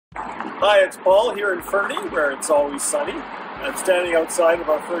Hi, it's Paul here in Fernie, where it's always sunny. I'm standing outside of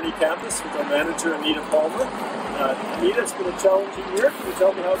our Fernie campus with our manager, Anita Palmer. Anita, it's been a challenging year. Can you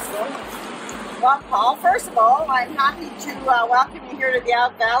tell me how it's going? Well, Paul, first of all, I'm happy to welcome you here to the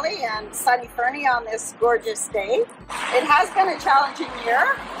Out Valley and sunny Fernie on this gorgeous day. It has been a challenging year,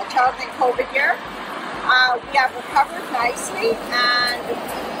 a challenging COVID year. We have recovered nicely, and we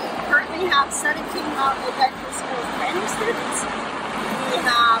currently have 17 non-residential school training students. We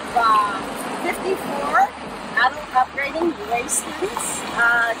have 54 adult upgrading UA students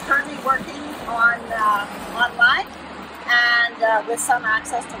currently working on online and with some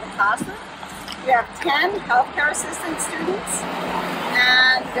access to the classroom. We have 10 healthcare assistant students,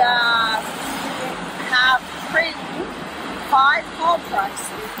 and we have training 5 haul truck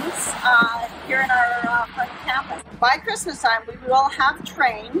students here in our front campus. By Christmas time, we will have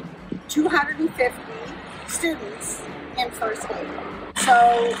trained 250 students in first aid.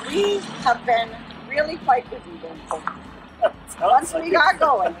 So we have been really quite busy once we got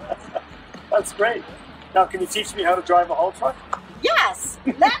going. That's great. Now, can you teach me how to drive a haul truck? Yes,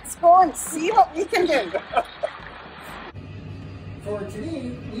 let's go and see what we can do. For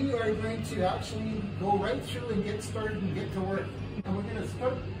today, we are going to actually go right through and get started and get to work. And we're going to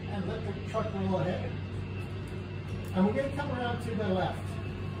start and let the truck roll ahead. And we're going to come around to the left.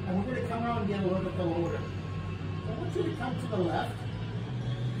 And we're going to come around and get a little bit the loader. I want you to come to the left.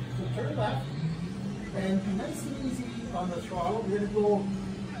 So turn left. And be nice and easy on the throttle. We're going to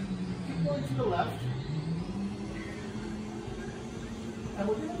keep going to the left. And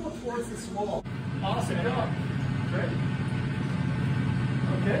we're going to go towards this wall. Awesome job. Great.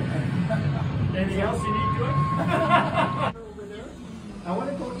 Okay. Anything else you need doing? Over there. I want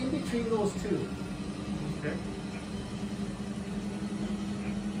to go in between those two. Okay.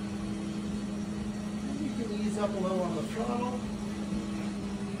 You can ease up a little on the throttle.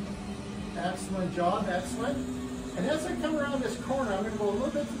 Excellent job, excellent. And as I come around this corner, I'm going to go a little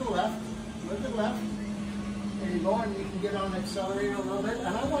bit to the left, a little bit left. There you go, and you can get on the accelerator a little bit. And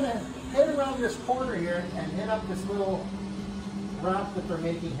I want to head around this corner here and head up this little ramp that they're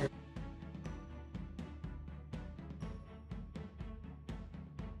making here.